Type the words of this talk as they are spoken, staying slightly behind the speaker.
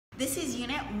This is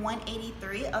unit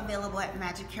 183, available at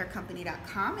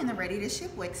magichaircompany.com in the ready to ship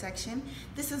wig section.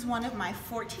 This is one of my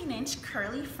 14-inch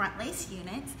curly front lace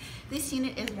units. This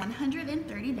unit is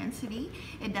 130 density.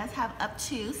 It does have up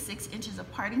to 6 inches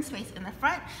of parting space in the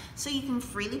front, so you can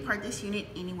freely part this unit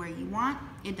anywhere you want.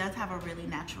 It does have a really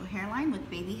natural hairline with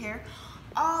baby hair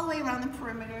all the way around the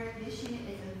perimeter. This unit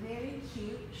is a very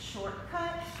cute short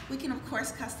cut. We can of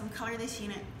course custom color this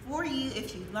unit for you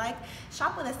if you'd like.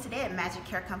 Shop with us today at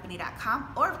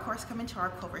magichaircompany.com, or of course come into our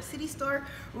Culver City store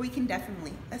where we can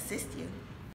definitely assist you.